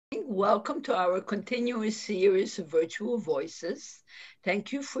Welcome to our continuous series of virtual voices.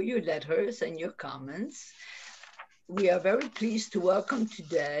 Thank you for your letters and your comments. We are very pleased to welcome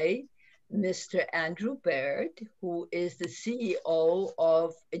today Mr. Andrew Baird, who is the CEO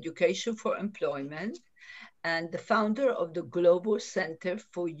of Education for Employment and the founder of the Global Center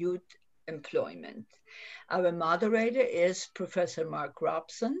for Youth Employment. Our moderator is Professor Mark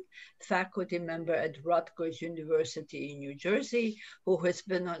Robson, faculty member at Rutgers University in New Jersey, who has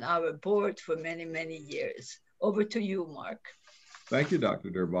been on our board for many, many years. Over to you, Mark. Thank you, Dr.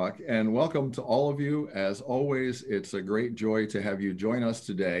 Durbach, and welcome to all of you. As always, it's a great joy to have you join us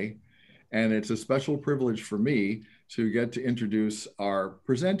today, and it's a special privilege for me to get to introduce our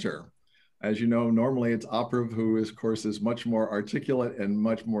presenter. As you know, normally it's Apurv, who of course is much more articulate and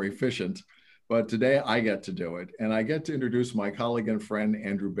much more efficient. But today I get to do it, and I get to introduce my colleague and friend,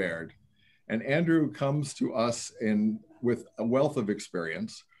 Andrew Baird. And Andrew comes to us with a wealth of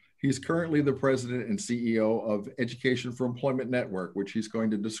experience. He's currently the president and CEO of Education for Employment Network, which he's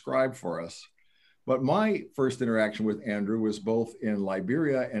going to describe for us. But my first interaction with Andrew was both in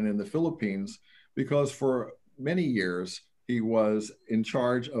Liberia and in the Philippines, because for many years, he was in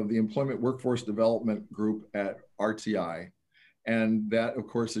charge of the Employment Workforce Development Group at RTI. And that, of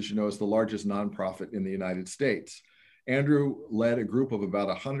course, as you know, is the largest nonprofit in the United States. Andrew led a group of about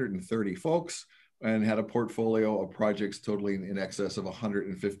 130 folks and had a portfolio of projects totaling in excess of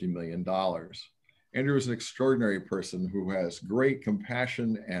 $150 million. Andrew is an extraordinary person who has great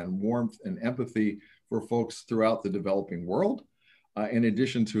compassion and warmth and empathy for folks throughout the developing world. In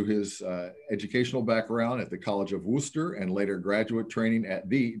addition to his educational background at the College of Worcester and later graduate training at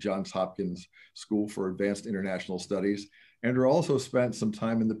the Johns Hopkins School for Advanced International Studies, Andrew also spent some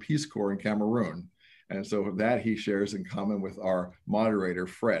time in the Peace Corps in Cameroon. And so that he shares in common with our moderator,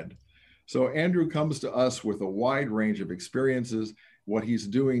 Fred. So Andrew comes to us with a wide range of experiences. What he's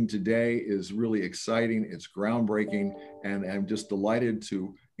doing today is really exciting. It's groundbreaking. And I'm just delighted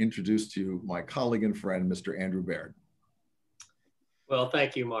to introduce to you my colleague and friend, Mr. Andrew Baird. Well,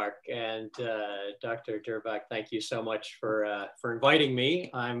 thank you, Mark. And Dr. Durbach, thank you so much for inviting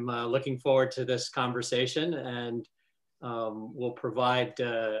me. I'm looking forward to this conversation, and we'll provide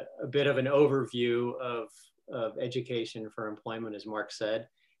a bit of an overview of Education for Employment, as Mark said.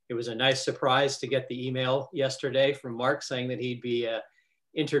 It was a nice surprise to get the email yesterday from Mark saying that he'd be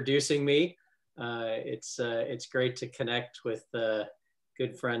introducing me. It's great to connect with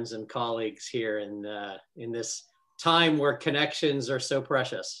good friends and colleagues here in this time where connections are so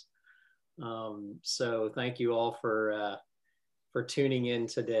precious. So thank you all for tuning in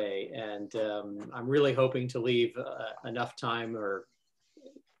today. And I'm really hoping to leave enough time, or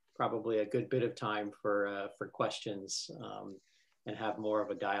probably a good bit of time, for questions and have more of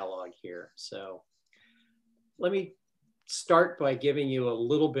a dialogue here. So let me start by giving you a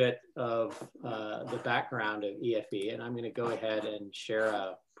little bit of the background of EFE, and I'm going to go ahead and share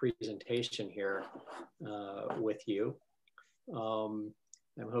a presentation here with you. I'm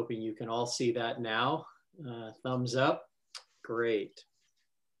hoping you can all see that now. Thumbs up. Great.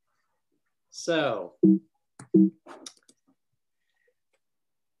 So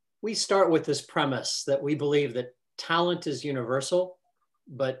we start with this premise that we believe that talent is universal,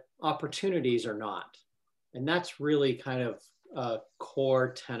 but opportunities are not. And that's really kind of a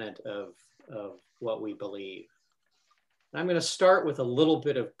core tenet of what we believe. And I'm going to start with a little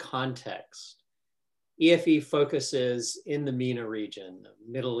bit of context. EFE focuses in the MENA region,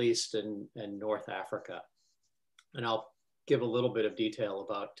 the Middle East and North Africa. And I'll give a little bit of detail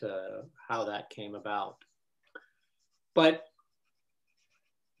about how that came about. But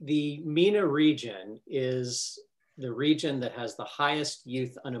the MENA region is the region that has the highest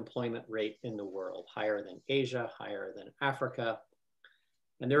youth unemployment rate in the world, higher than Asia, higher than Africa.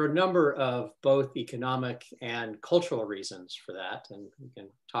 And there are a number of both economic and cultural reasons for that, and we can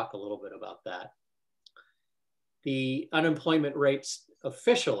talk a little bit about that. The unemployment rates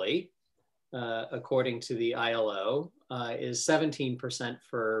officially, according to the ILO, is 17%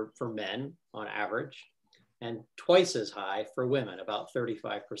 for men on average, and twice as high for women, about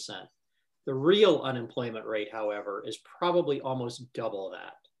 35%. The real unemployment rate, however, is probably almost double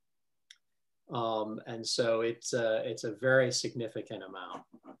that. And so it's a very significant amount.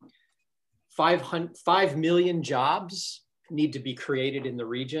 5 million jobs need to be created in the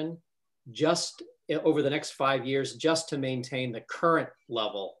region just over the next 5 years, just to maintain the current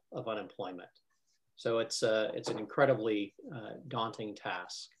level of unemployment. So it's an incredibly daunting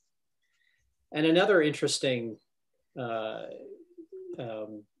task. And another interesting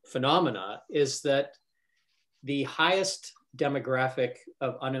phenomena is that the highest demographic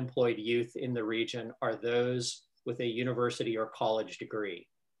of unemployed youth in the region are those with a university or college degree.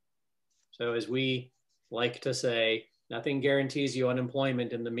 So as we like to say, nothing guarantees you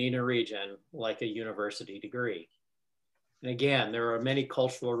unemployment in the MENA region like a university degree. And again, there are many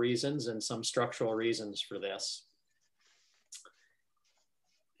cultural reasons and some structural reasons for this.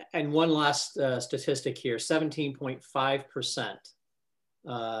 And one last statistic here, 17.5%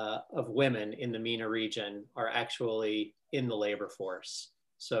 of women in the MENA region are actually in the labor force.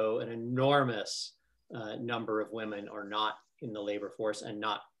 So an enormous number of women are not in the labor force and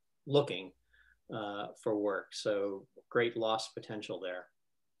not looking for work. So great lost potential there.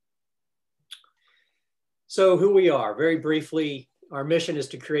 So who we are, very briefly, our mission is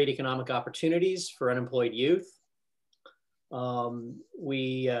to create economic opportunities for unemployed youth.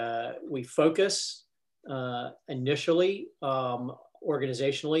 We focus initially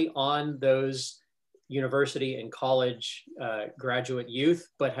organizationally on those university and college graduate youth,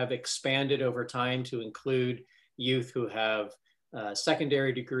 but have expanded over time to include youth who have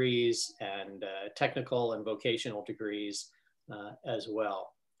secondary degrees and technical and vocational degrees as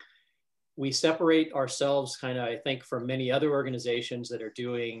well. We separate ourselves kind of, I think, from many other organizations that are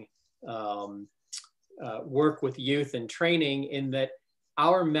doing work with youth and training, in that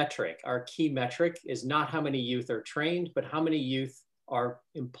our metric, our key metric, is not how many youth are trained, but how many youth are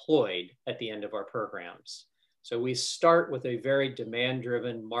employed at the end of our programs. So we start with a very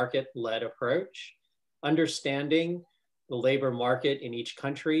demand-driven, market-led approach, understanding the labor market in each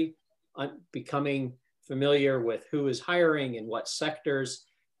country, becoming familiar with who is hiring in what sectors,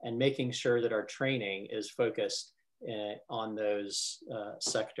 and making sure that our training is focused on those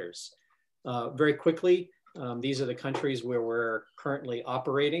sectors. Very quickly, these are the countries where we're currently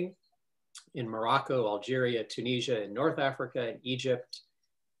operating: in Morocco, Algeria, Tunisia, and North Africa, and Egypt,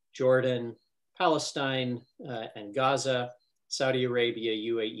 Jordan, Palestine, and Gaza, Saudi Arabia,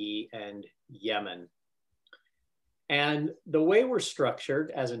 UAE, and Yemen. And the way we're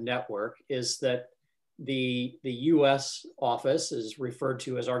structured as a network is that the US office is referred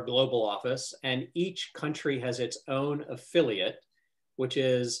to as our global office, and each country has its own affiliate, which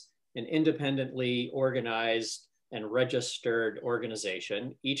is an independently organized and registered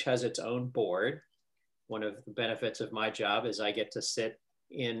organization. Each has its own board. One of the benefits of my job is I get to sit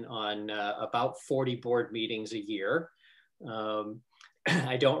in on about 40 board meetings a year.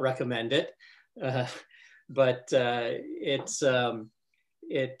 I don't recommend it, but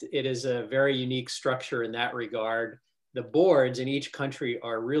it is a very unique structure in that regard. The boards in each country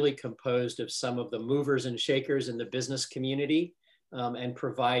are really composed of some of the movers and shakers in the business community, and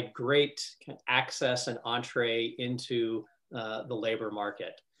provide great access and entree into the labor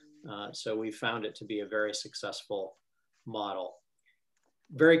market. So we found it to be a very successful model.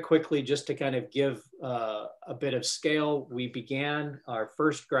 Very quickly, just to kind of give a bit of scale, we began our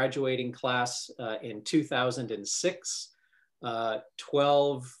first graduating class in 2006.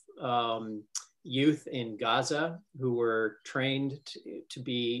 12 youth in Gaza who were trained to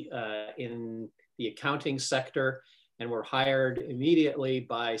be in the accounting sector, and were hired immediately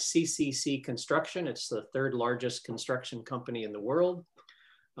by CCC Construction. It's the third largest construction company in the world.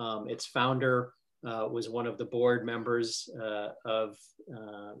 Its founder was one of the board members of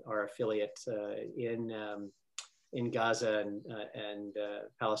our affiliate in Gaza and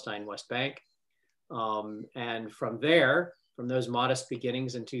Palestine West Bank. And from there, from those modest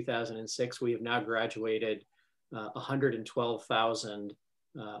beginnings in 2006, we have now graduated 112,000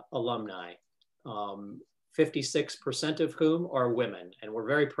 alumni, 56% of whom are women. And we're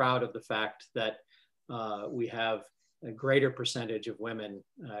very proud of the fact that we have a greater percentage of women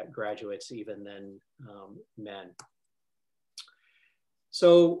graduates even than men.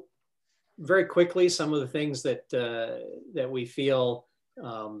 So very quickly, some of the things that, that we feel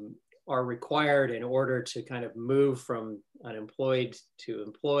are required in order to kind of move from unemployed to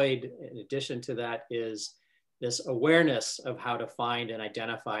employed. In addition to that is this awareness of how to find and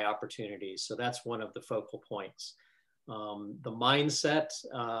identify opportunities. So that's one of the focal points. The mindset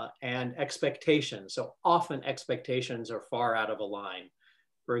and expectations. So often expectations are far out of a line.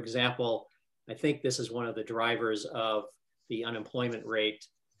 For example, I think this is one of the drivers of the unemployment rate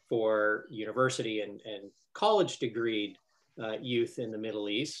for university and college degreed youth in the Middle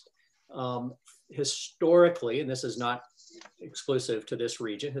East. Historically, and this is not exclusive to this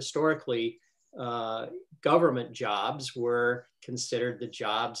region, historically, government jobs were considered the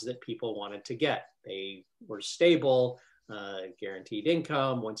jobs that people wanted to get. They were stable, guaranteed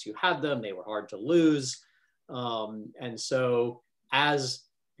income. Once you had them, they were hard to lose. And so as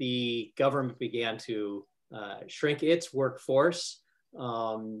the government began to shrink its workforce,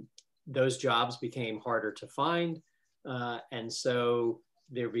 those jobs became harder to find. And so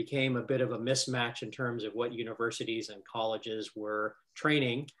there became a bit of a mismatch in terms of what universities and colleges were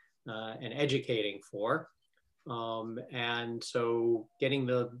training and educating for. And so getting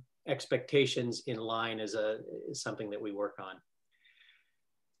the expectations in line is something that we work on.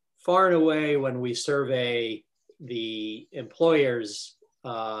 Far and away, when we survey the employers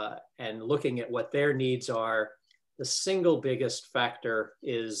and looking at what their needs are, the single biggest factor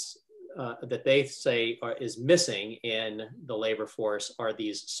is that they say is missing in the labor force are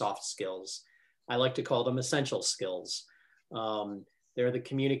these soft skills. I like to call them essential skills. They're the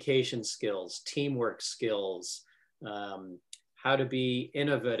communication skills, teamwork skills, how to be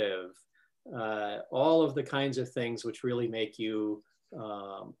innovative, all of the kinds of things which really make you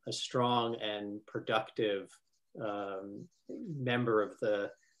a strong and productive member of the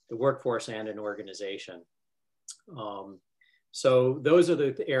workforce and an organization. So those are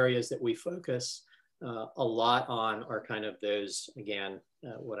the areas that we focus a lot on, are kind of those, again,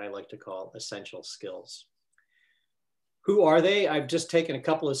 what I like to call essential skills. Who are they? I've just taken a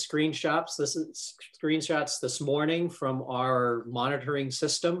couple of screenshots. This is screenshots this morning from our monitoring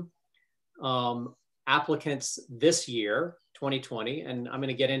system. Applicants this year, 2020, and I'm going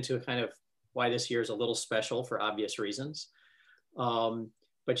to get into kind of why this year is a little special for obvious reasons.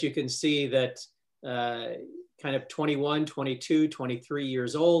 But you can see that kind of 21, 22, 23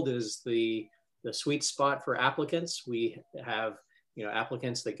 years old is the sweet spot for applicants. We have, you know,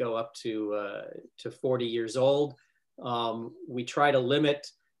 applicants that go up to 40 years old. We try to limit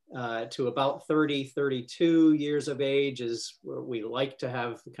to about 30, 32 years of age is where we like to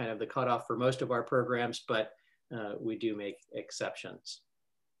have kind of the cutoff for most of our programs, but we do make exceptions.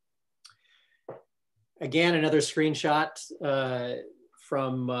 Again, another screenshot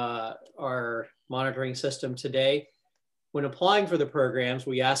from our monitoring system today. When applying for the programs,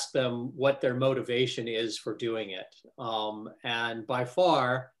 we ask them what their motivation is for doing it. And by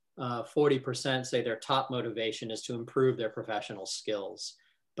far, 40% say their top motivation is to improve their professional skills.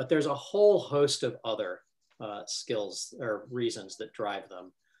 But there's a whole host of other skills or reasons that drive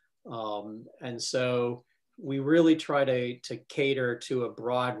them. And so we really try to cater to a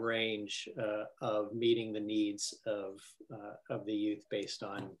broad range of meeting the needs of the youth based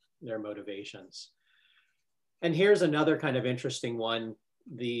on their motivations. And here's another kind of interesting one,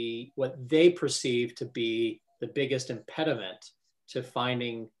 what they perceive to be the biggest impediment to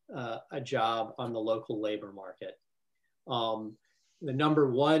finding a job on the local labor market. The number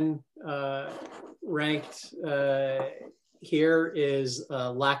one ranked here is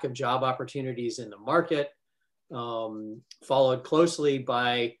lack of job opportunities in the market, followed closely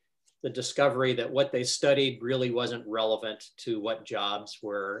by the discovery that what they studied really wasn't relevant to what jobs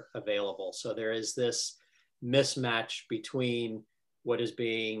were available. So there is this mismatch between what is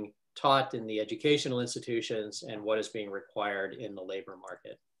being taught in the educational institutions and what is being required in the labor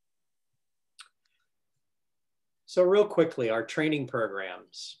market. So real quickly, our training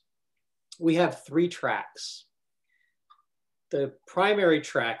programs. We have 3 tracks. The primary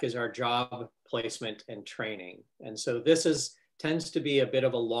track is our job placement and training. And so this tends to be a bit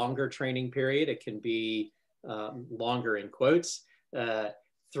of a longer training period. It can be longer in quotes,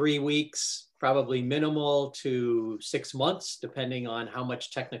 3 weeks, probably minimal to 6 months, depending on how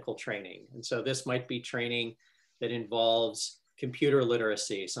much technical training. And so this might be training that involves computer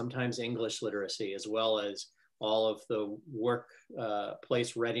literacy, sometimes English literacy, as well as all of the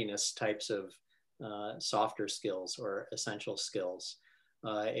workplace readiness types of softer skills or essential skills.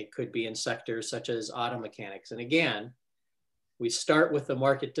 It could be in sectors such as auto mechanics. And again, we start with the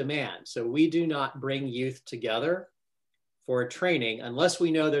market demand. So we do not bring youth together for a training unless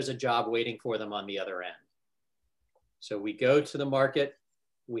we know there's a job waiting for them on the other end. So we go to the market,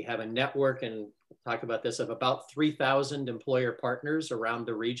 we have a network, and we'll talk about this, of about 3,000 employer partners around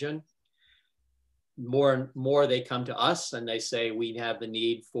the region. More and more they come to us and they say, we have the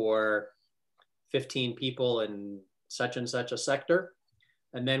need for 15 people in such and such a sector.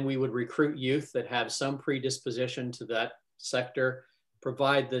 And then we would recruit youth that have some predisposition to that sector,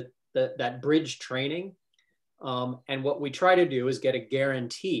 provide that bridge training. And what we try to do is get a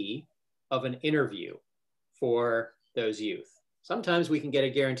guarantee of an interview for those youth. Sometimes we can get a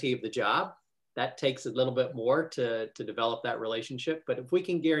guarantee of the job. That takes a little bit more to develop that relationship. But if we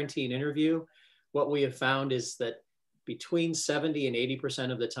can guarantee an interview, what we have found is that between 70 and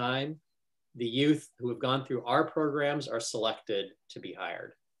 80% of the time, the youth who have gone through our programs are selected to be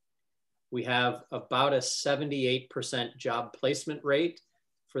hired. We have about a 78% job placement rate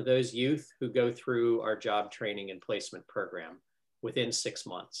for those youth who go through our job training and placement program within 6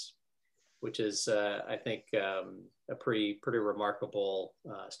 months, which is, I think, a pretty remarkable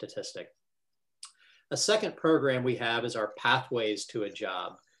statistic. A second program we have is our Pathways to a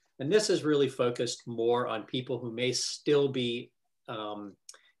Job. And this is really focused more on people who may still be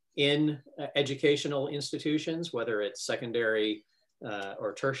in educational institutions, whether it's secondary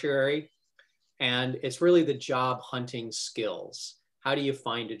or tertiary. And it's really the job hunting skills. How do you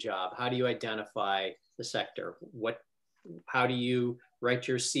find a job? How do you identify the sector? How do you write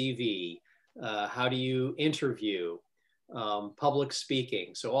your CV? How do you interview? Public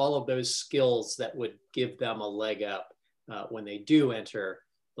speaking. So all of those skills that would give them a leg up when they do enter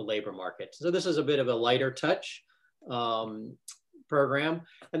the labor market. So this is a bit of a lighter touch program.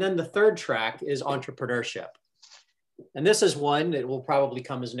 And then the third track is entrepreneurship. And this is one that will probably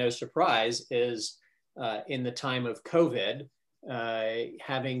come as no surprise, is in the time of COVID,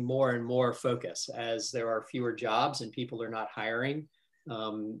 having more and more focus as there are fewer jobs and people are not hiring.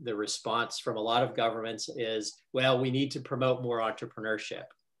 The response from a lot of governments is, well, we need to promote more entrepreneurship,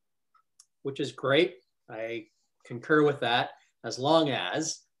 which is great. I concur with that, as long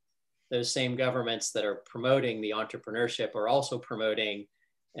as those same governments that are promoting the entrepreneurship are also promoting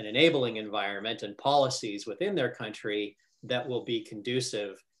an enabling environment and policies within their country that will be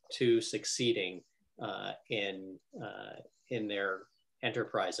conducive to succeeding in their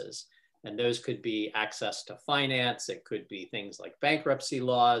enterprises. And those could be access to finance. It could be things like bankruptcy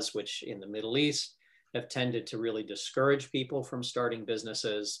laws, which in the Middle East have tended to really discourage people from starting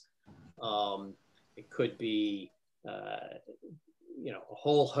businesses. It could be, a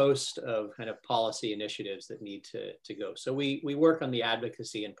whole host of kind of policy initiatives that need to go. So we work on the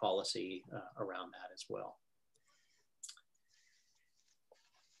advocacy and policy around that as well.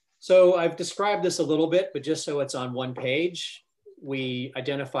 So I've described this a little bit, but just so it's on one page. We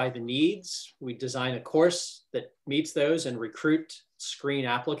identify the needs, we design a course that meets those and screen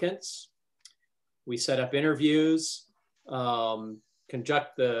applicants. We set up interviews,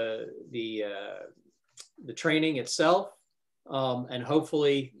 conduct the training itself, and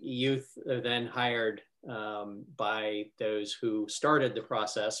hopefully youth are then hired by those who started the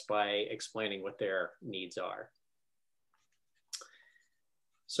process by explaining what their needs are.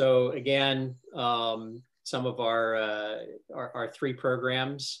 So again, some of our three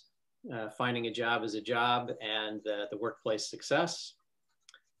programs, Finding a Job is a Job and the Workplace Success.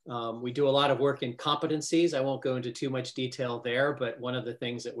 We do a lot of work in competencies. I won't go into too much detail there, but one of the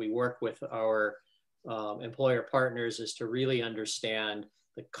things that we work with our employer partners is to really understand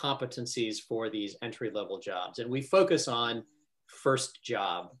the competencies for these entry-level jobs. And we focus on first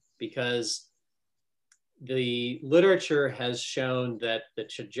job because the literature has shown that the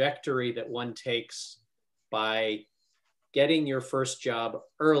trajectory that one takes by getting your first job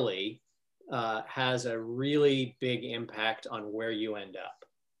early has a really big impact on where you end up.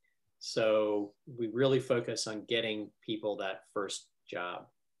 So we really focus on getting people that first job.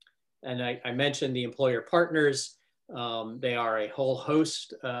 And I mentioned the employer partners. They are a whole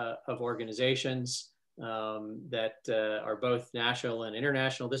host of organizations that are both national and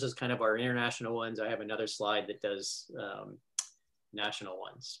international. This is kind of our international ones. I have another slide that does national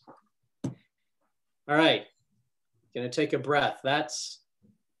ones. All right. Going to take a breath. That's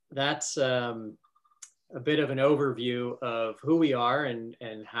a bit of an overview of who we are and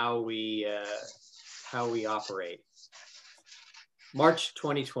how we operate. March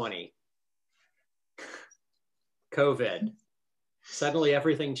 2020, COVID. Suddenly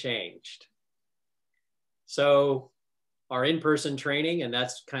everything changed. So our in-person training, and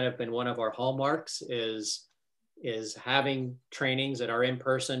that's kind of been one of our hallmarks, is having trainings that are in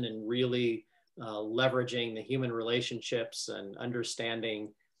person and really leveraging the human relationships and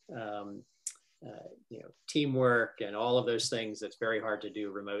understanding teamwork and all of those things that's very hard to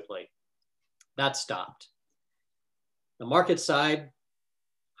do remotely. That stopped. The market side,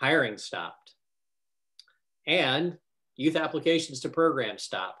 hiring stopped. And youth applications to programs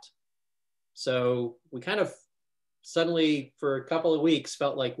stopped. So we kind of suddenly, for a couple of weeks,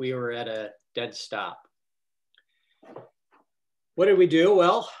 felt like we were at a dead stop. What did we do?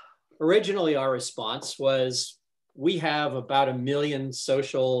 Well, originally our response was, we have about 1 million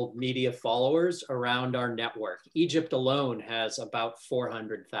social media followers around our network. Egypt alone has about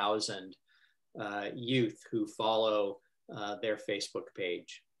 400,000 youth who follow their Facebook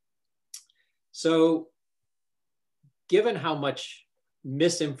page. So given how much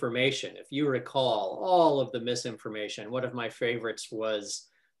misinformation, if you recall all of the misinformation, one of my favorites was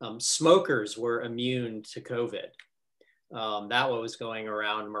smokers were immune to COVID. That was going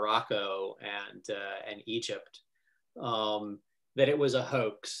around Morocco and Egypt, that it was a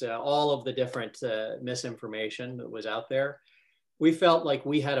hoax, all of the different misinformation that was out there. We felt like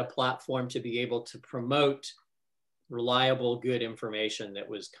we had a platform to be able to promote reliable, good information that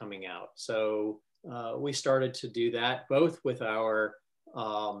was coming out. So we started to do that both with our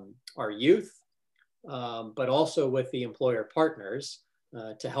youth, but also with the employer partners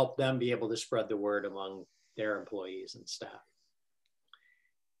to help them be able to spread the word among their employees and staff.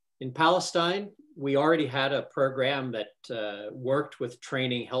 In Palestine, we already had a program that worked with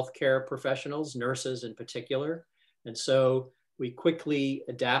training healthcare professionals, nurses in particular. And so we quickly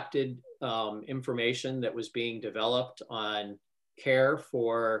adapted information that was being developed on care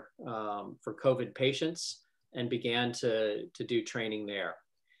for COVID patients and began to do training there.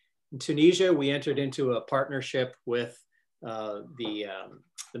 In Tunisia, we entered into a partnership with the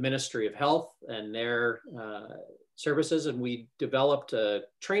Ministry of Health and their services, and we developed a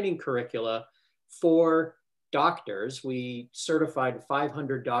training curricula for doctors. We certified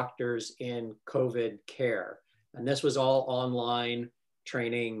 500 doctors in COVID care, and this was all online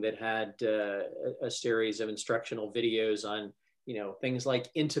training that had a series of instructional videos on, things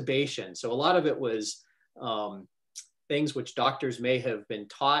like intubation. So a lot of it was things which doctors may have been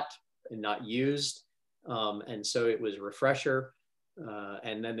taught and not used, and so it was a refresher.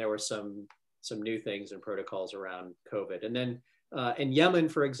 And then there were some new things and protocols around COVID. And then in Yemen,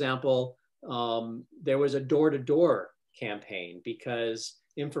 for example, there was a door-to-door campaign because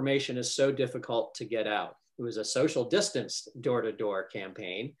information is so difficult to get out. It was a social distanced door-to-door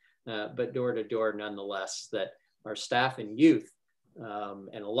campaign, but door-to-door nonetheless, that our staff and youth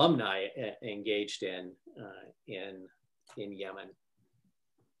and alumni engaged in Yemen.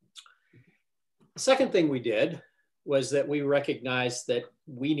 The second thing we did was that we recognized that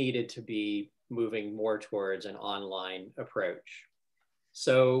we needed to be moving more towards an online approach.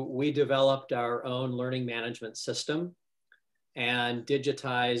 So we developed our own learning management system and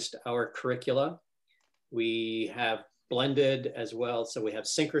digitized our curricula. We have blended as well. So we have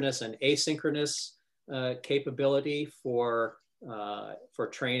synchronous and asynchronous capability for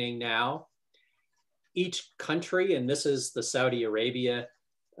training now. Each country, and this is the Saudi Arabia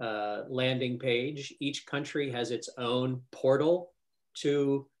landing page, each country has its own portal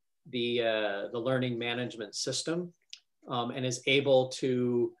to the learning management system and is able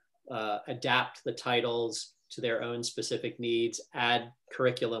to adapt the titles to their own specific needs, add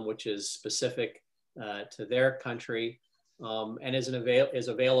curriculum which is specific to their country, and is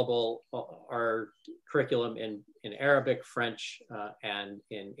available, our curriculum in Arabic, French, and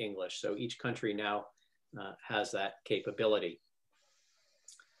in English. So each country now has that capability.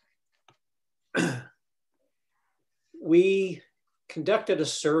 We conducted a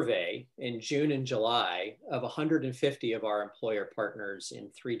survey in June and July of 150 of our employer partners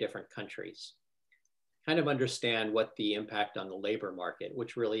in 3 different countries. Kind of understand what the impact on the labor market,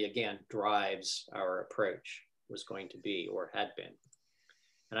 which really, again, drives our approach, was going to be or had been.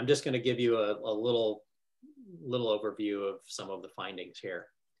 And I'm just going to give you a little overview of some of the findings here.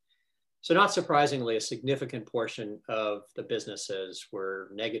 So not surprisingly, a significant portion of the businesses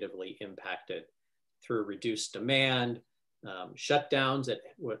were negatively impacted through reduced demand, shutdowns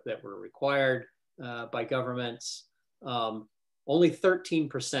that were required by governments. Only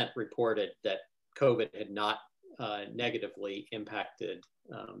 13% reported that COVID had not negatively impacted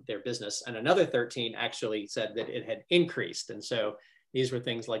their business. And another 13 actually said that it had increased. And so these were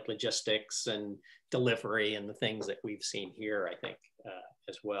things like logistics and delivery and the things that we've seen here, I think,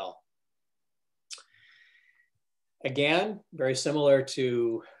 as well. Again, very similar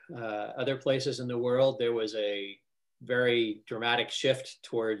to other places in the world, there was a very dramatic shift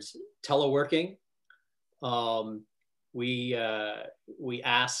towards teleworking. We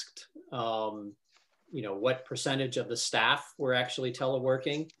asked, what percentage of the staff were actually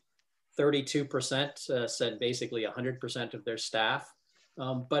teleworking. 32% said basically 100% of their staff,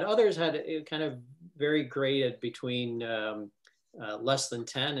 but others had it kind of very graded between less than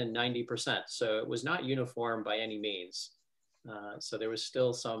 10 and 90%. So it was not uniform by any means. So there was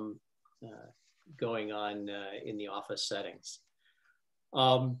still some going on in the office settings.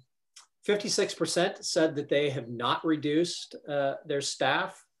 56% said that they have not reduced their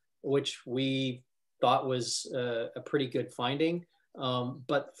staff, which we thought was a pretty good finding.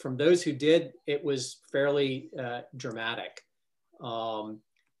 But from those who did, it was fairly dramatic.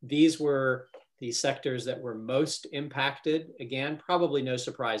 These were the sectors that were most impacted. Again, probably no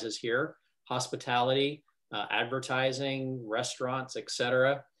surprises here: hospitality, advertising, restaurants,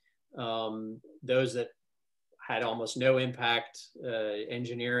 etc. Those that had almost no impact: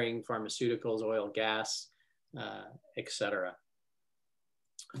 engineering, pharmaceuticals, oil, gas, etc.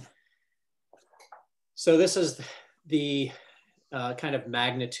 So this is the kind of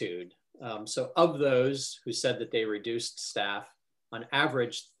magnitude. So of those who said that they reduced staff, on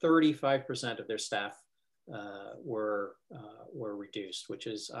average, 35% of their staff were reduced, which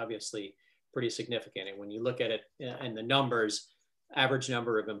is obviously pretty significant. And when you look at it and the numbers, average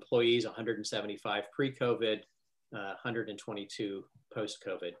number of employees, 175 pre-COVID, 122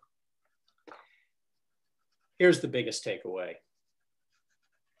 post-COVID. Here's the biggest takeaway.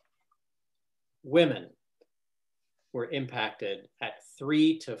 Women were impacted at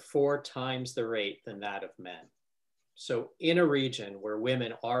 3 to 4 times the rate than that of men. So in a region where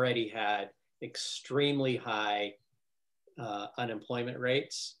women already had extremely high unemployment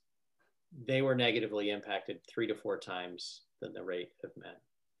rates, they were negatively impacted 3 to 4 times than the rate of men.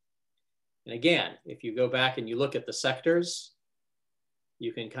 And again, if you go back and you look at the sectors,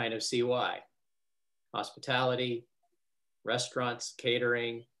 you can kind of see why. Hospitality, restaurants,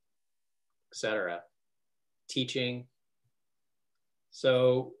 catering, etc., teaching.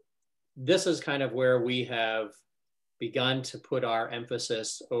 So this is kind of where we have begun to put our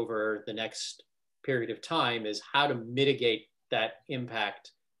emphasis over the next period of time, is how to mitigate that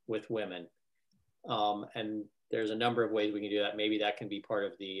impact with women. And there's a number of ways we can do that. Maybe that can be part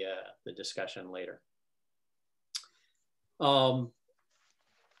of the discussion later.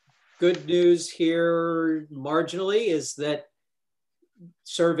 Good news here marginally is that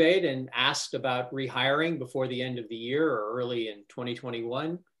surveyed and asked about rehiring before the end of the year or early in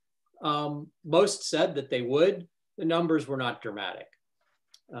 2021, most said that they would. The numbers were not dramatic.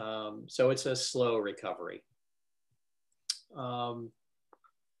 So it's a slow recovery. And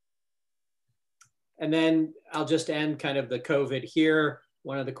then I'll just end kind of the COVID here.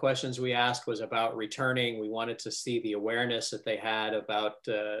 One of the questions we asked was about returning. We wanted to see the awareness that they had about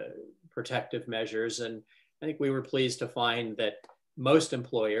protective measures. And I think we were pleased to find that most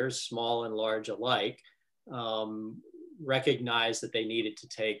employers, small and large alike, recognized that they needed to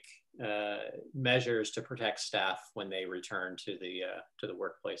take measures to protect staff when they return to the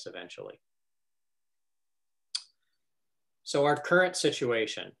workplace eventually. So our current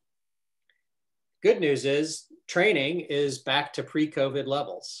situation. Good news is training is back to pre-COVID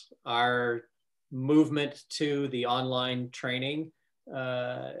levels. Our movement to the online training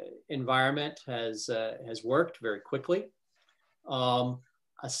environment has worked very quickly. A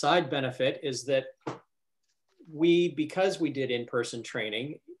side benefit is that because we did in-person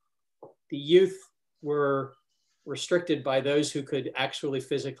training, the youth were restricted by those who could actually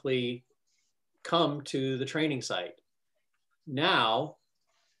physically come to the training site. Now,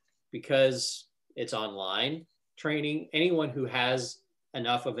 because it's online training, anyone who has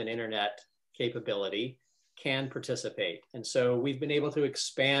enough of an internet capability can participate. And so we've been able to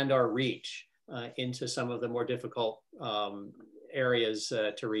expand our reach into some of the more difficult areas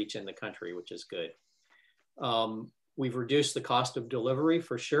to reach in the country, which is good. We've reduced the cost of delivery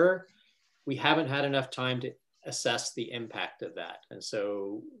for sure. We haven't had enough time to assess the impact of that. And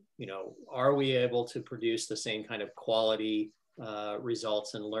so, are we able to produce the same kind of quality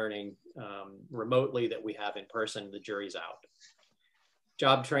results and learning remotely that we have in person? The jury's out.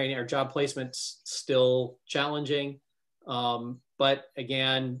 Job training or job placement's still challenging. But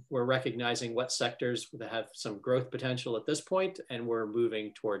again, we're recognizing what sectors that have some growth potential at this point, and we're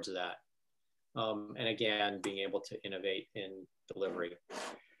moving towards that. And again, being able to innovate in delivery.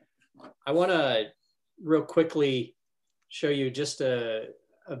 I want to real quickly show you just a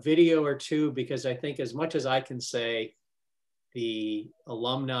video or two, because I think as much as I can say, the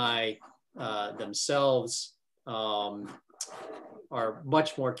alumni themselves are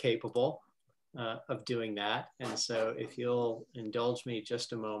much more capable of doing that. And so if you'll indulge me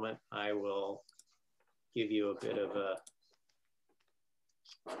just a moment, I will give you a bit of a,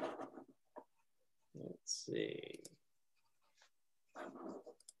 let's see.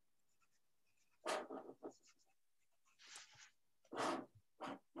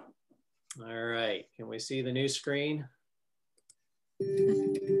 All right, can we see the new screen?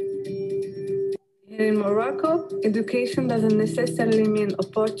 Here in Morocco, education doesn't necessarily mean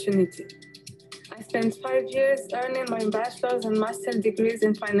opportunity. I spent 5 years earning my bachelor's and master's degrees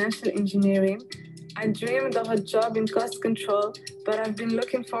in financial engineering. I dreamed of a job in cost control, but I've been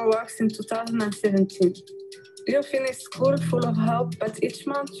looking for work since 2017. You finish school full of hope, but each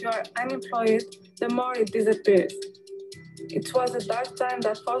month you are unemployed, the more it disappears. It was a dark time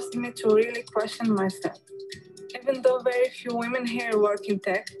that forced me to really question myself. Even though very few women here work in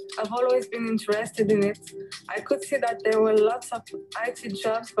tech, I've always been interested in it. I could see that there were lots of IT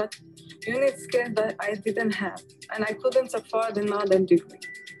jobs, but you need skills that I didn't have, and I couldn't afford another degree.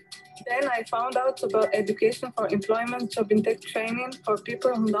 Then I found out about education for employment job in tech training for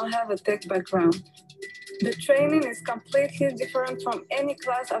people who don't have a tech background. The training is completely different from any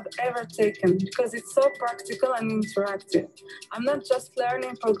class I've ever taken because it's so practical and interactive. I'm not just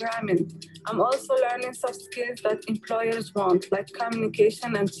learning programming, I'm also learning soft skills that employers want, like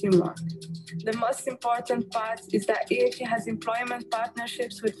communication and teamwork. The most important part is that EFE has employment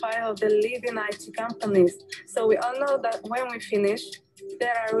partnerships with 5 of the leading IT companies. So we all know that when we finish,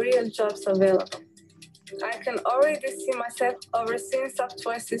 there are real jobs available. I can already see myself overseeing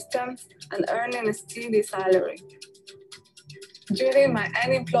software systems and earning a steady salary. During my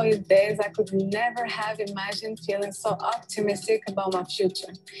unemployed days, I could never have imagined feeling so optimistic about my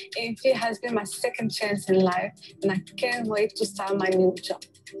future. EFE has been my second chance in life, and I can't wait to start my new job.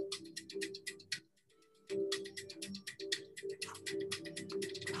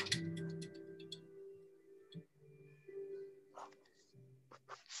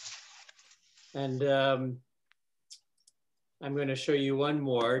 And I'm going to show you one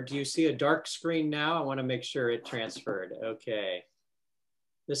more. Do you see a dark screen now? I want to make sure it transferred. Okay.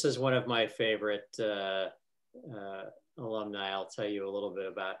 This is one of my favorite alumni. I'll tell you a little bit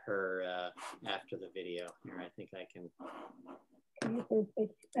about her after the video. Here, I think I can.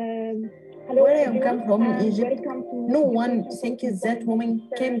 Perfect. Hello, where I come from in Egypt, no one thinks that women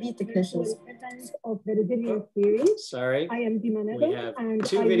can be technicians. Of the resilience series. Sorry, I am Dima we have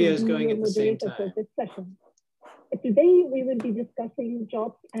two videos going at the same time. Today, we will be discussing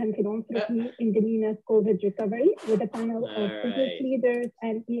jobs and philanthropy in the MENA's COVID recovery with a panel of business leaders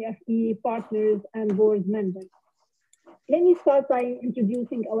and EFE partners and board members. Let me start by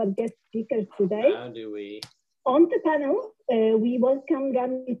introducing our guest speakers today. How do we? On the panel, we welcome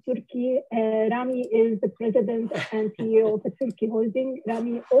Rami Turki. Rami is the president and CEO of the Turki Holding.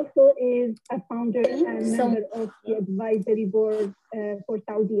 Rami also is a founder and member of the advisory board for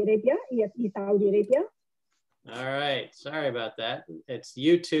Saudi Arabia, EFE Saudi Arabia. All right, sorry about that. It's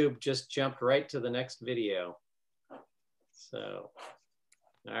YouTube just jumped right to the next video. So,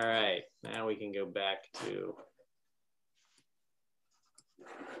 all right, now we can go back to.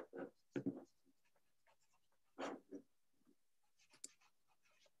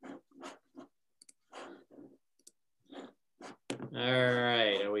 All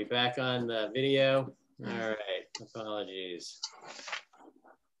right, are we back on the video? All right, apologies.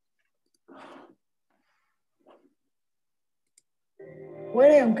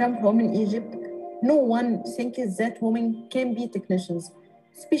 Where I come from in Egypt, no one thinks that women can be technicians,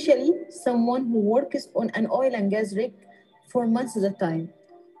 especially someone who works on an oil and gas rig for months at a time.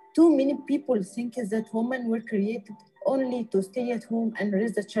 Too many people think that women were created only to stay at home and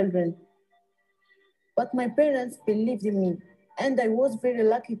raise the children. But my parents believed in me, and I was very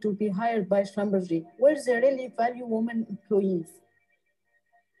lucky to be hired by Schlumberger, where they really value women employees.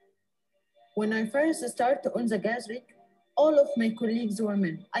 When I first started on the gas rig, all of my colleagues were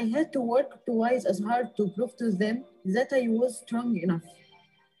men. I had to work twice as hard to prove to them that I was strong enough.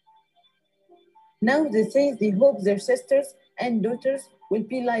 Now they say they hope their sisters and daughters will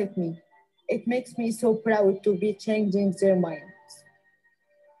be like me. It makes me so proud to be changing their minds.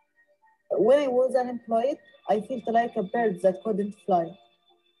 When I was unemployed, I felt like a bird that couldn't fly.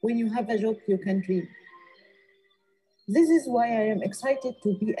 When you have a job, you can dream. This is why I am excited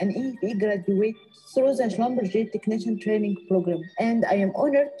to be an EFE graduate through the Schlumberger Technician Training Program, and I am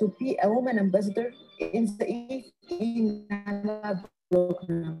honored to be a woman ambassador in the EFE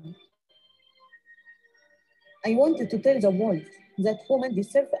program. I wanted to tell the world that women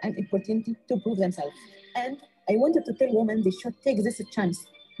deserve an opportunity to prove themselves, and I wanted to tell women they should take this chance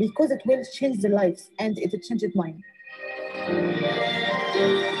because it will change their lives, and it changed mine.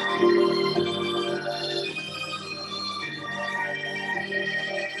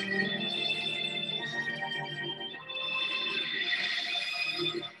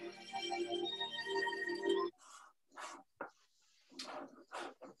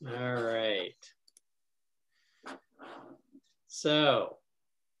 All right. So,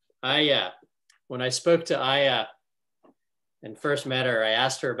 Aya, when I spoke to Aya and first met her, I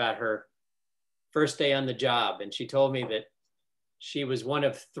asked her about her first day on the job, and she told me that she was one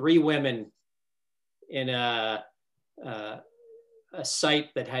of 3 women in a site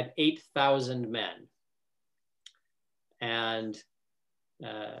that had 8,000 men. And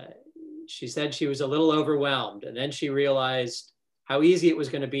she said she was a little overwhelmed, and then she realized how easy it was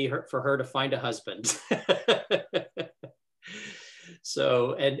going to be for her to find a husband.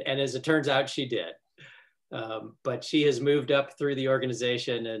 So, and as it turns out, she did. But she has moved up through the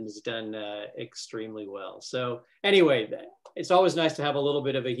organization and has done extremely well. So anyway, it's always nice to have a little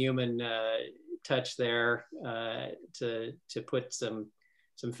bit of a human touch there to put some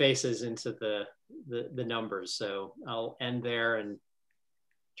faces into the numbers. So I'll end there and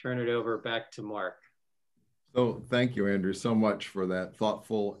turn it over back to Mark. So thank you, Andrew, so much for that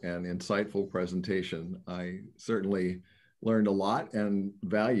thoughtful and insightful presentation. I certainly learned a lot and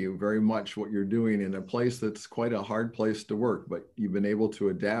value very much what you're doing in a place that's quite a hard place to work, but you've been able to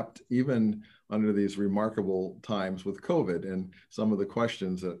adapt even under these remarkable times with COVID. And some of the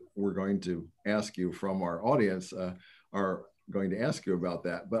questions that we're going to ask you from our audience are going to ask you about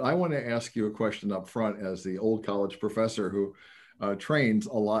that. But I want to ask you a question up front as the old college professor who trains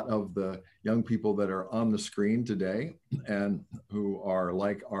a lot of the young people that are on the screen today and who are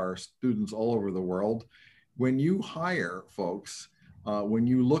like our students all over the world. When you hire folks, when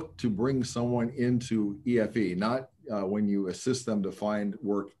you look to bring someone into EFE, not when you assist them to find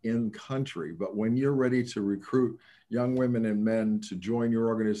work in country, but when you're ready to recruit young women and men to join your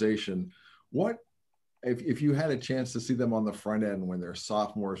organization, what, if you had a chance to see them on the front end when they're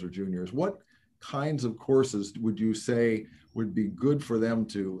sophomores or juniors, what kinds of courses would you say would be good for them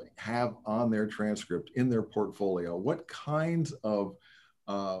to have on their transcript, in their portfolio? What kinds of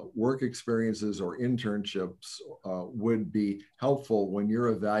work experiences or internships would be helpful when you're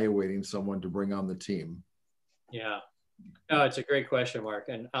evaluating someone to bring on the team? Yeah, no, it's a great question, Mark.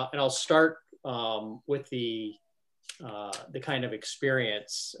 And I'll start with the kind of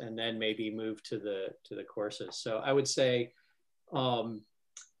experience, and then maybe move to the courses. So I would say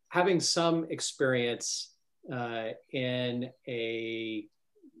having some experience in a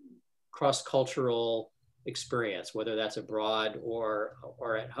cross-cultural experience, whether that's abroad or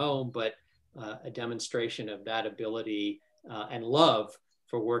at home, but a demonstration of that ability and love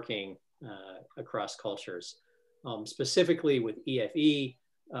for working across cultures. Specifically with EFE,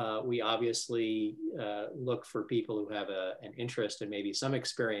 we obviously look for people who have an interest and maybe some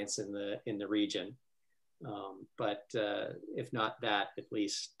experience in the region. But if not that, at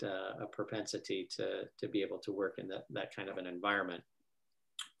least a propensity to be able to work in that kind of an environment.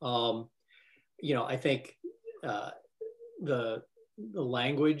 You know, I think the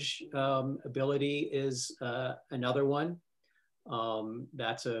language ability is another one.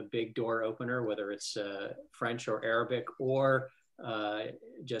 That's a big door opener, whether it's French or Arabic, or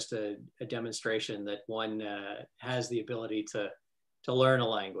just a demonstration that one has the ability to learn a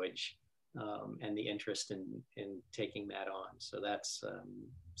language and the interest in taking that on. So that's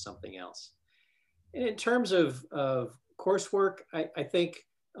something else. And in terms of coursework, I think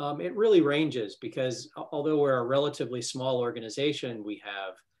it really ranges, because although we're a relatively small organization, we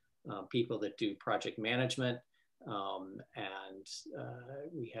have people that do project management, and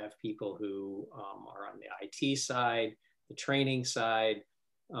we have people who are on the IT side, the training side.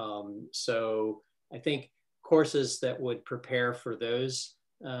 So I think courses that would prepare for those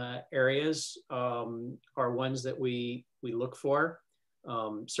areas are ones that we look for.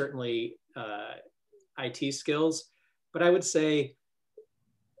 Certainly IT skills, but I would say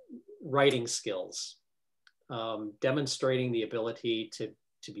writing skills, demonstrating the ability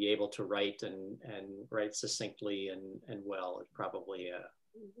to be able to write and write succinctly and well is probably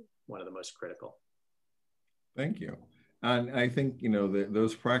one of the most critical. Thank you. And I think, you know,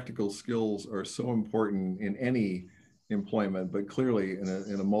 those practical skills are so important in any employment, but clearly in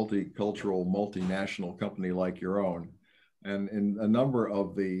a multicultural, multinational company like your own. And in a number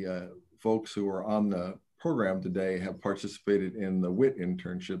of the folks who are on the program today have participated in the WIT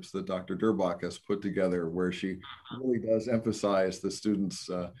internships that Dr. Durbach has put together, where she really does emphasize the students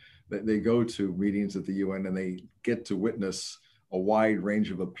that they go to meetings at the UN and they get to witness a wide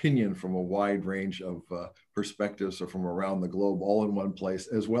range of opinion from a wide range of perspectives or from around the globe, all in one place,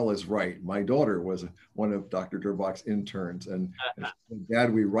 as well as write. My daughter was one of Dr. Durbach's interns, and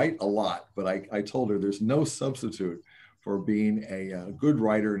Dad, we write a lot, but I told her there's no substitute for being a good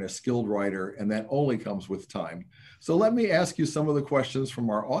writer and a skilled writer, and that only comes with time. So let me ask you some of the questions from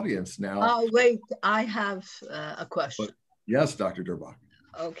our audience now. Oh, wait, I have a question. But yes, Dr. Durbach.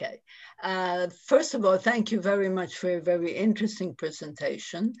 Okay. First of all, thank you very much for a very interesting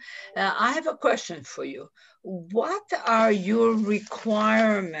presentation. I have a question for you. What are your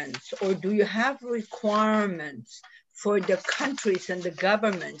requirements, or do you have requirements for the countries and the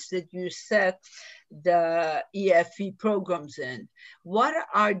governments that you set the EFE programs in? What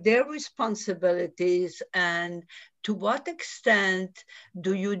are their responsibilities, and to what extent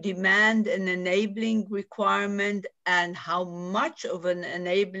do you demand an enabling requirement, and how much of an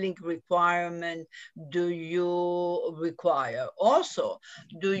enabling requirement do you require? Also,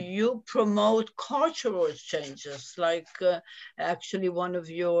 do you promote cultural changes? Like actually one of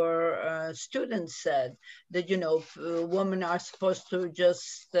your students said that, you know, women are supposed to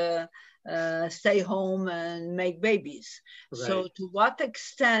just stay home and make babies. Right. So to what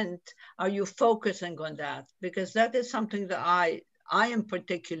extent are you focusing on that? Because that is something that I am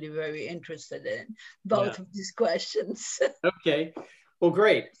particularly very interested in, both of these questions. Okay, well,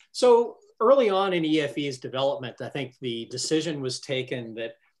 great. So early on in EFE's development, I think the decision was taken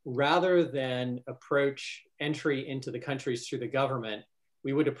that rather than approach entry into the countries through the government,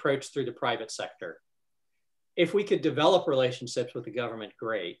 we would approach through the private sector. If we could develop relationships with the government,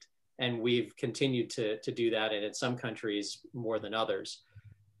 great. And we've continued to do that, and in some countries more than others.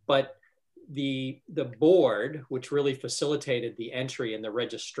 But the board, which really facilitated the entry and the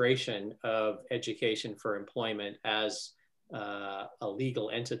registration of education for employment as a legal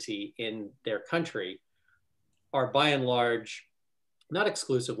entity in their country, are by and large, not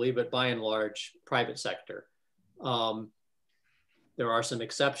exclusively, but by and large, private sector. There are some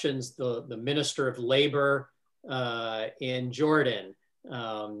exceptions. The Minister of Labor in Jordan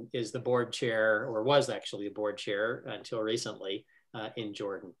is the board chair, or was actually the board chair until recently in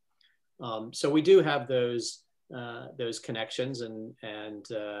Jordan. So we do have those connections, and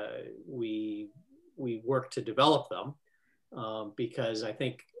we work to develop them because I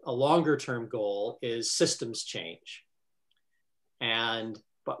think a longer term goal is systems change. And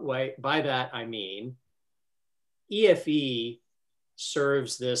by that, I mean, EFE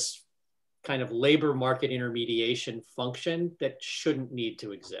serves this kind of labor market intermediation function that shouldn't need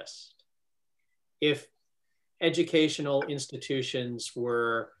to exist. If educational institutions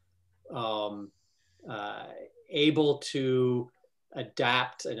were able to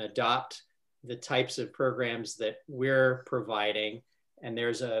adapt and adopt the types of programs that we're providing, and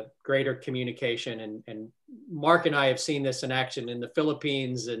there's a greater communication, and Mark and I have seen this in action in the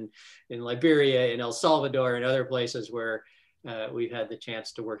Philippines and in Liberia and El Salvador and other places where we've had the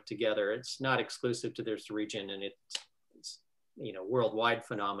chance to work together. It's not exclusive to this region, and it's worldwide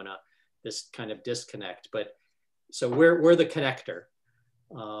phenomena, this kind of disconnect. But so we're the connector,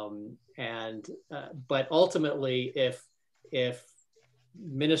 but ultimately, if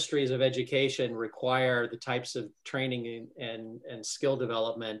ministries of education require the types of training and skill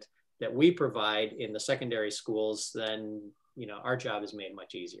development that we provide in the secondary schools, then our job is made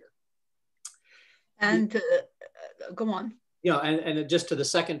much easier. And go on. And just to the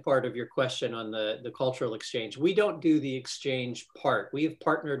second part of your question on the cultural exchange, we don't do the exchange part. We have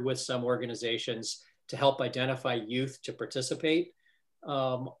partnered with some organizations to help identify youth to participate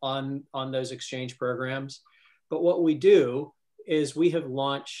on those exchange programs. But what we do is we have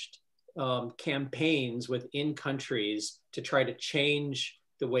launched campaigns within countries to try to change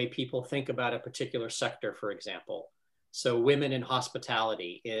the way people think about a particular sector, for example. So women in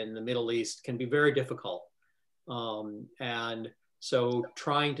hospitality in the Middle East can be very difficult. And so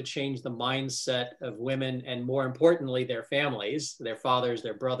trying to change the mindset of women, and more importantly, their families, their fathers,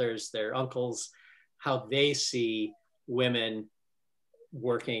 their brothers, their uncles, how they see women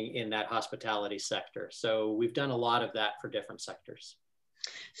working in that hospitality sector. So we've done a lot of that for different sectors.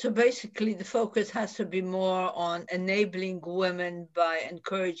 So basically the focus has to be more on enabling women by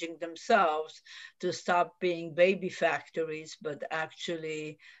encouraging themselves to stop being baby factories, but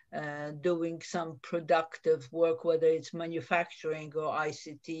actually doing some productive work, whether it's manufacturing or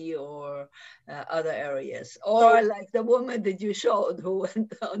ICT or other areas. Or like the woman that you showed who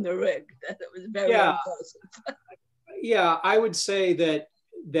went on the rig. That was very impressive. Yeah, I would say that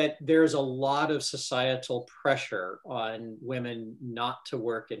there's a lot of societal pressure on women not to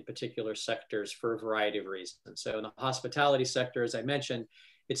work in particular sectors for a variety of reasons. So in the hospitality sector, as I mentioned,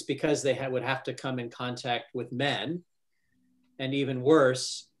 it's because they would have to come in contact with men, and even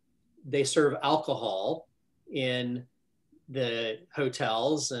worse, they serve alcohol in the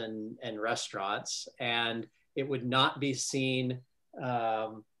hotels and restaurants, and it would not be seen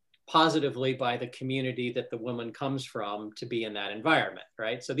positively by the community that the woman comes from to be in that environment,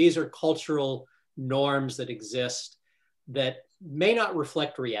 right? So these are cultural norms that exist that may not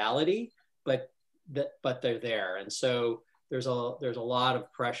reflect reality, but they're there. And so there's a lot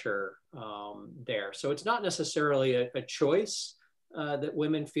of pressure there. So it's not necessarily a choice that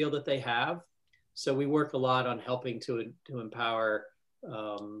women feel that they have. So we work a lot on helping to empower,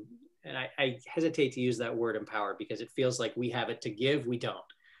 and I hesitate to use that word empower because it feels like we have it to give, we don't.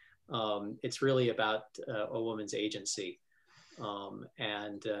 It's really about a woman's agency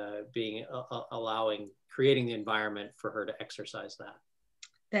and creating the environment for her to exercise that.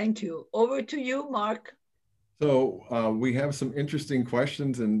 Thank you. Over to you, Mark. So we have some interesting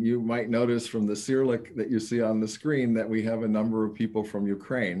questions, and you might notice from the Cyrillic that you see on the screen that we have a number of people from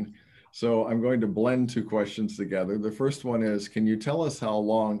Ukraine. So I'm going to blend two questions together. The first one is, can you tell us how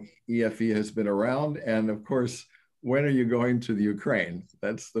long EFE has been around? And of course, when are you going to the Ukraine?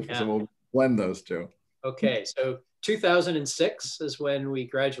 So we'll blend those two. Okay, so 2006 is when we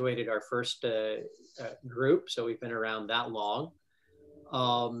graduated our first group. So we've been around that long.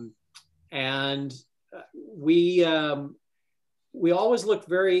 And we always looked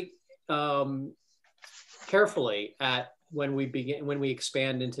very carefully at when we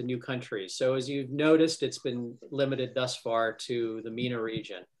expand into new countries. So as you've noticed, it's been limited thus far to the MENA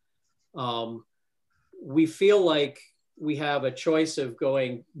region. We feel like we have a choice of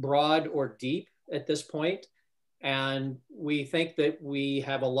going broad or deep at this point. And we think that we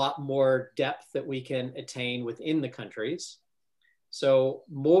have a lot more depth that we can attain within the countries. So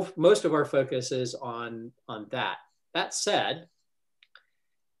most of our focus is on that. That said,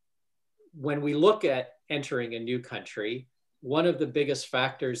 when we look at entering a new country, one of the biggest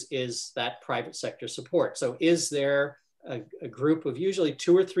factors is that private sector support. So is there a group of usually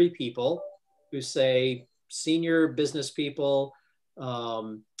 2 or 3 people who say, senior business people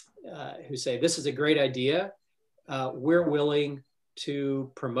who say, this is a great idea, we're willing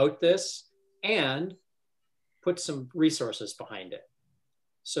to promote this and put some resources behind it.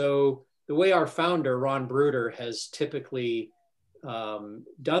 So the way our founder, Ron Bruder, has typically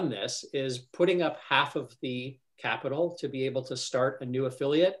done this is putting up half of the capital to be able to start a new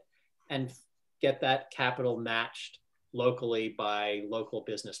affiliate and get that capital matched locally by local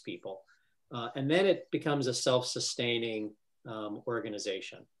business people. And then it becomes a self-sustaining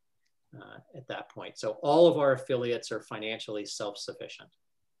organization at that point. So all of our affiliates are financially self-sufficient.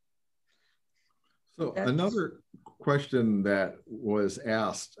 So another question that was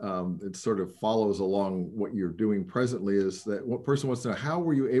asked, it sort of follows along what you're doing presently, is that one person wants to know, how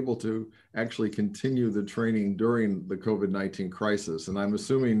were you able to actually continue the training during the COVID-19 crisis? And I'm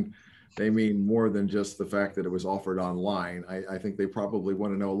assuming they mean more than just the fact that it was offered online. I think they probably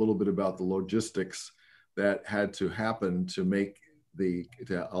want to know a little bit about the logistics that had to happen to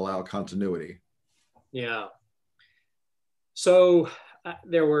allow continuity. Yeah. So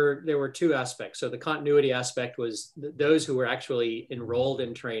there were 2 aspects. So the continuity aspect was those who were actually enrolled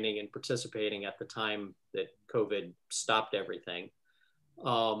in training and participating at the time that COVID stopped everything.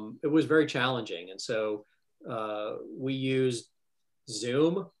 It was very challenging. And so we used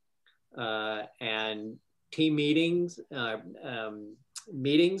Zoom and team meetings,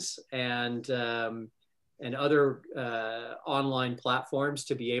 and other online platforms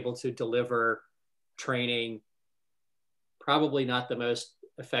to be able to deliver training, probably not the most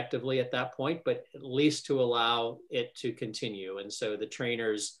effectively at that point, but at least to allow it to continue. And so the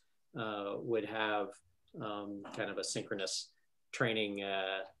trainers would have kind of a synchronous training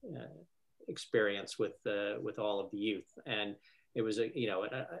experience with all of the youth. And it was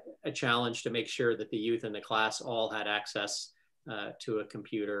a challenge to make sure that the youth in the class all had access to a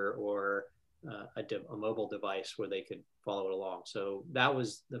computer or a mobile device where they could follow it along. So that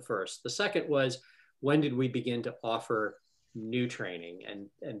was the first. The second was, when did we begin to offer new training?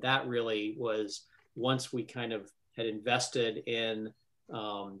 And that really was once we kind of had invested in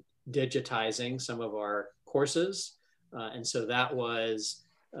digitizing some of our courses. And so that was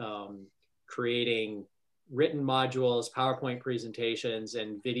creating written modules, PowerPoint presentations,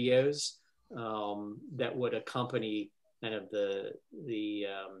 and videos that would accompany kind of the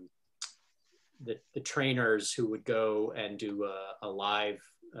trainers who would go and do a live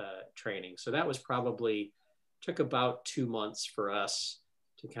training. So that was probably, took about 2 months for us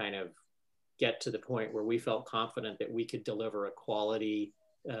to kind of get to the point where we felt confident that we could deliver a quality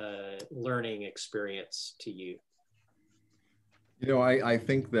learning experience to you. You know, I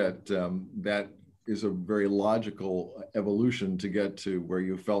think that that is a very logical evolution to get to where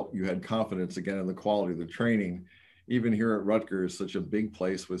you felt you had confidence again in the quality of the training. Even here at Rutgers, such a big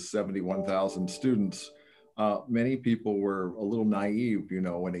place with 71,000 students, many people were a little naive, you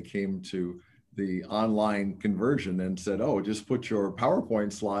know, when it came to the online conversion and said, oh, just put your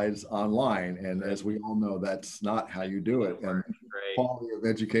PowerPoint slides online. And as we all know, that's not how you do it. And quality of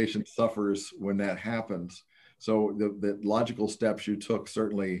education suffers when that happens. So the logical steps you took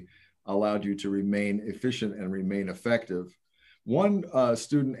certainly allowed you to remain efficient and remain effective. One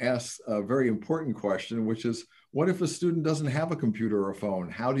student asks a very important question, which is, what if a student doesn't have a computer or a phone?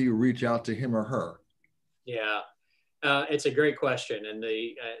 How do you reach out to him or her? Yeah, it's a great question. And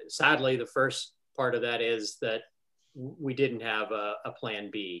sadly, the first part of that is that we didn't have a plan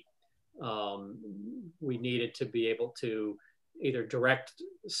B. We needed to be able to either direct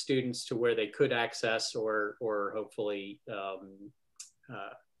students to where they could access or hopefully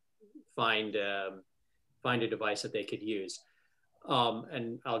find a device that they could use.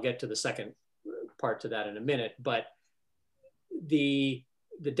 And I'll get to the second part to that in a minute, but the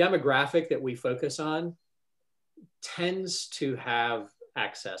demographic that we focus on tends to have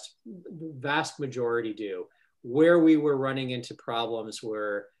access. The vast majority do. Where we were running into problems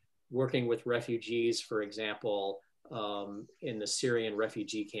were working with refugees, for example, in the Syrian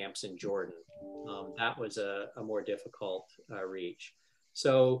refugee camps in Jordan. That was a more difficult reach.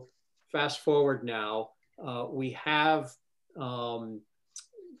 So fast forward now, we have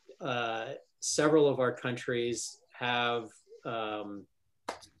several of our countries have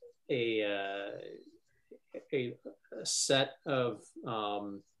a set of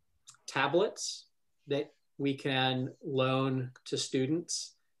tablets that we can loan to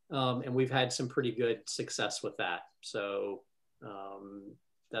students. And we've had some pretty good success with that. So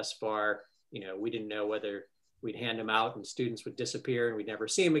thus far, we didn't know whether we'd hand them out and students would disappear and we'd never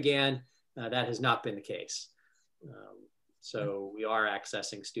see them again. That has not been the case. So we are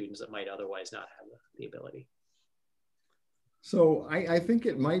accessing students that might otherwise not have the ability. So I think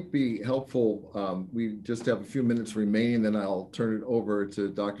it might be helpful. We just have a few minutes remaining, then I'll turn it over to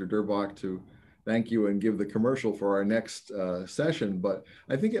Dr. Durbach to thank you and give the commercial for our next session. But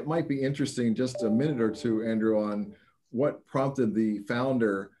I think it might be interesting just a minute or two, Andrew, on what prompted the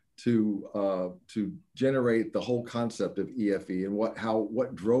founder to generate the whole concept of EFE and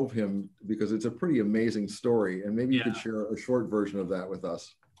what drove him, because it's a pretty amazing story. And maybe you could share a short version of that with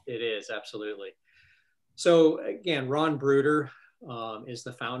us. It is, absolutely. So again, Ron Bruder is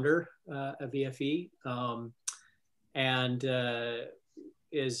the founder of EFE, and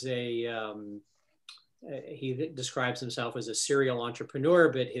is he describes himself as a serial entrepreneur,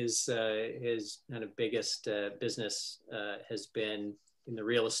 but his kind of biggest business has been in the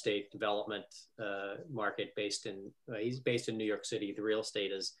real estate development market. He's based in New York City. The real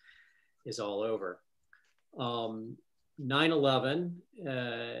estate is all over. 9/11.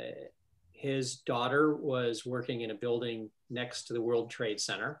 His daughter was working in a building next to the World Trade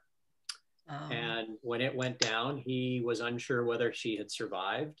Center. And when it went down, he was unsure whether she had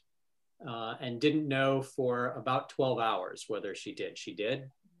survived and didn't know for about 12 hours whether she did. She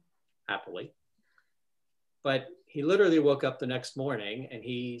did, happily. But he literally woke up the next morning and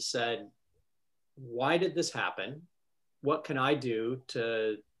he said, why did this happen? What can I do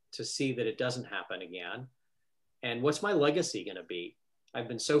to see that it doesn't happen again? And what's my legacy going to be? I've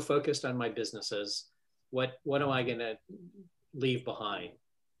been so focused on my businesses. What am I going to leave behind?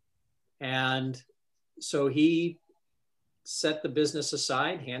 And so he set the business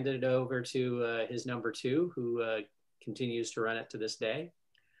aside, handed it over to his number two, who continues to run it to this day,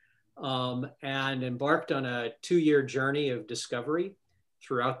 and embarked on a 2-year journey of discovery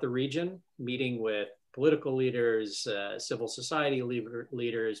throughout the region, meeting with political leaders, civil society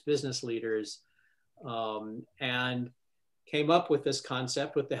leaders, business leaders, and came up with this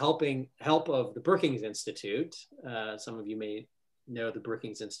concept with the help of the Brookings Institute. Some of you may know the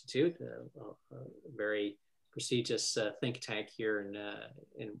Brookings Institute, a very prestigious think tank here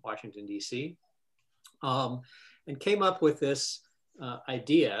in Washington, D.C., and came up with this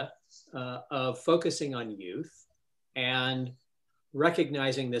idea of focusing on youth and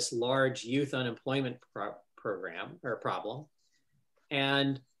recognizing this large youth unemployment problem,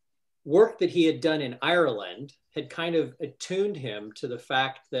 and work that he had done in Ireland had kind of attuned him to the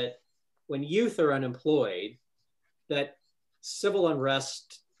fact that when youth are unemployed, that civil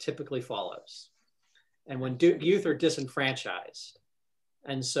unrest typically follows. And when youth are disenfranchised.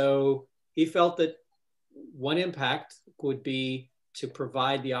 And so he felt that one impact would be to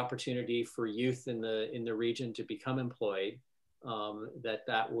provide the opportunity for youth in the region to become employed,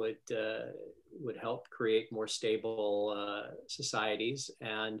 that would help create more stable societies.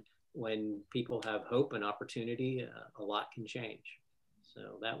 And when people have hope and opportunity, a lot can change.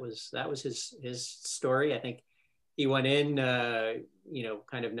 So that was his story. I think he went in,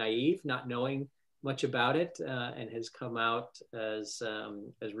 kind of naive, not knowing much about it, and has come out as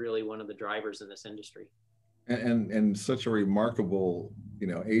really one of the drivers in this industry. And such a remarkable,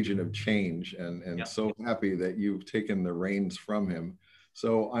 agent of change, and so happy that you've taken the reins from him.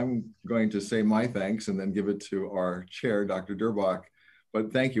 So I'm going to say my thanks and then give it to our chair, Dr. Durbach.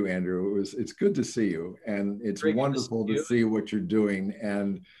 But thank you, Andrew. It's good to see you, and it's wonderful to see what you're doing.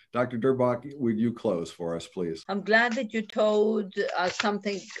 And Dr. Durbach, would you close for us, please? I'm glad that you told us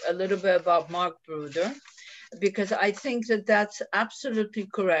something a little bit about Mark Bruder, because I think that that's absolutely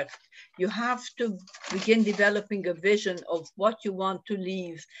correct. You have to begin developing a vision of what you want to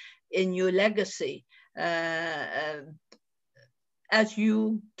leave in your legacy as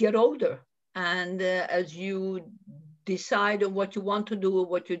you get older and as you decide on what you want to do or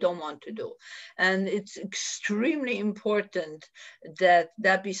what you don't want to do. And it's extremely important that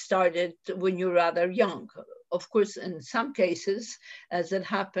that be started when you're rather young. Of course, in some cases, as it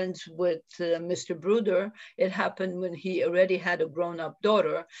happens with Mr. Bruder, it happened when he already had a grown-up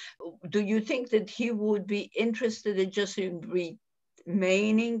daughter. Do you think that he would be interested in just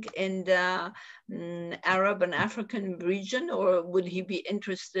remaining in the Arab and African region, or would he be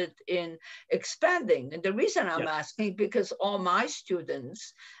interested in expanding? And the reason I'm asking, because all my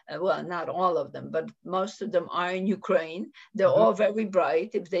students, well, not all of them, but most of them are in Ukraine. They're all very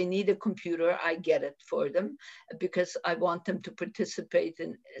bright. If they need a computer, I get it for them, because I want them to participate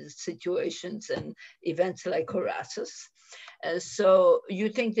in situations and events like Horasis. So you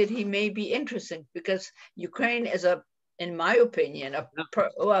think that he may be interesting, because Ukraine is in my opinion,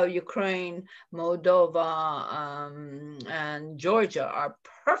 well, Ukraine, Moldova, and Georgia are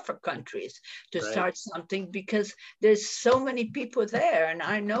perfect countries to start something, because there's so many people there, and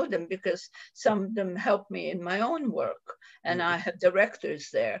I know them because some of them help me in my own work, and I have directors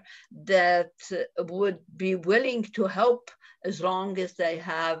there that would be willing to help as long as they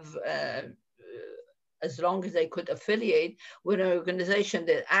have as long as they could affiliate with an organization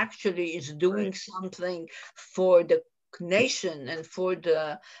that actually is doing something for the nation and for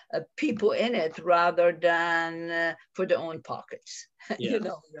the people in it, rather than for their own pockets. You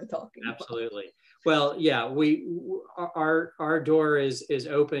know what I'm talking absolutely about. Well, yeah, our door is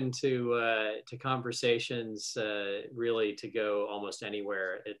open to conversations, really, to go almost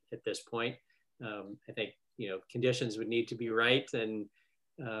anywhere at this point. I think conditions would need to be right, and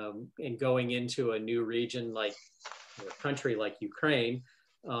going into a new region like a country like Ukraine,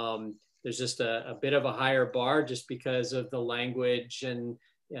 there's just a bit of a higher bar, just because of the language, and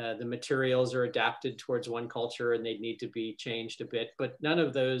the materials are adapted towards one culture and they need to be changed a bit, but none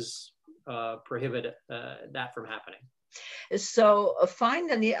of those prohibit that from happening. So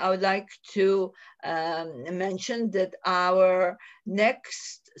finally, I would like to mention that our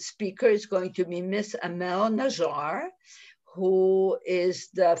next speaker is going to be Miss Amel Najjar, who is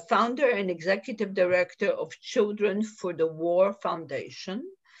the founder and executive director of Children for the War Foundation.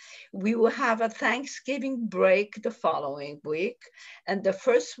 We will have a Thanksgiving break the following week, and the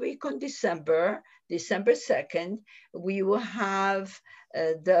first week on December 2nd, we will have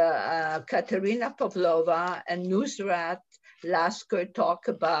Katerina Pavlova and Nusrat Lasker talk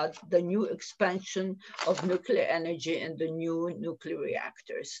about the new expansion of nuclear energy and the new nuclear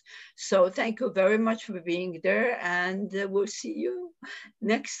reactors. So thank you very much for being there, and we'll see you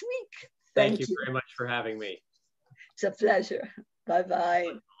next week. Thank you very much for having me. It's a pleasure. Bye-bye.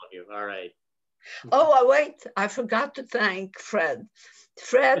 All right. Oh, wait, I forgot to thank Fred.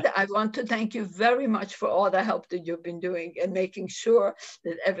 Fred, I want to thank you very much for all the help that you've been doing and making sure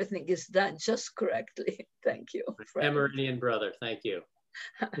that everything is done just correctly. Thank you, Fred. Emiranian brother, thank you.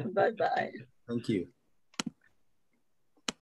 Bye-bye. Thank you.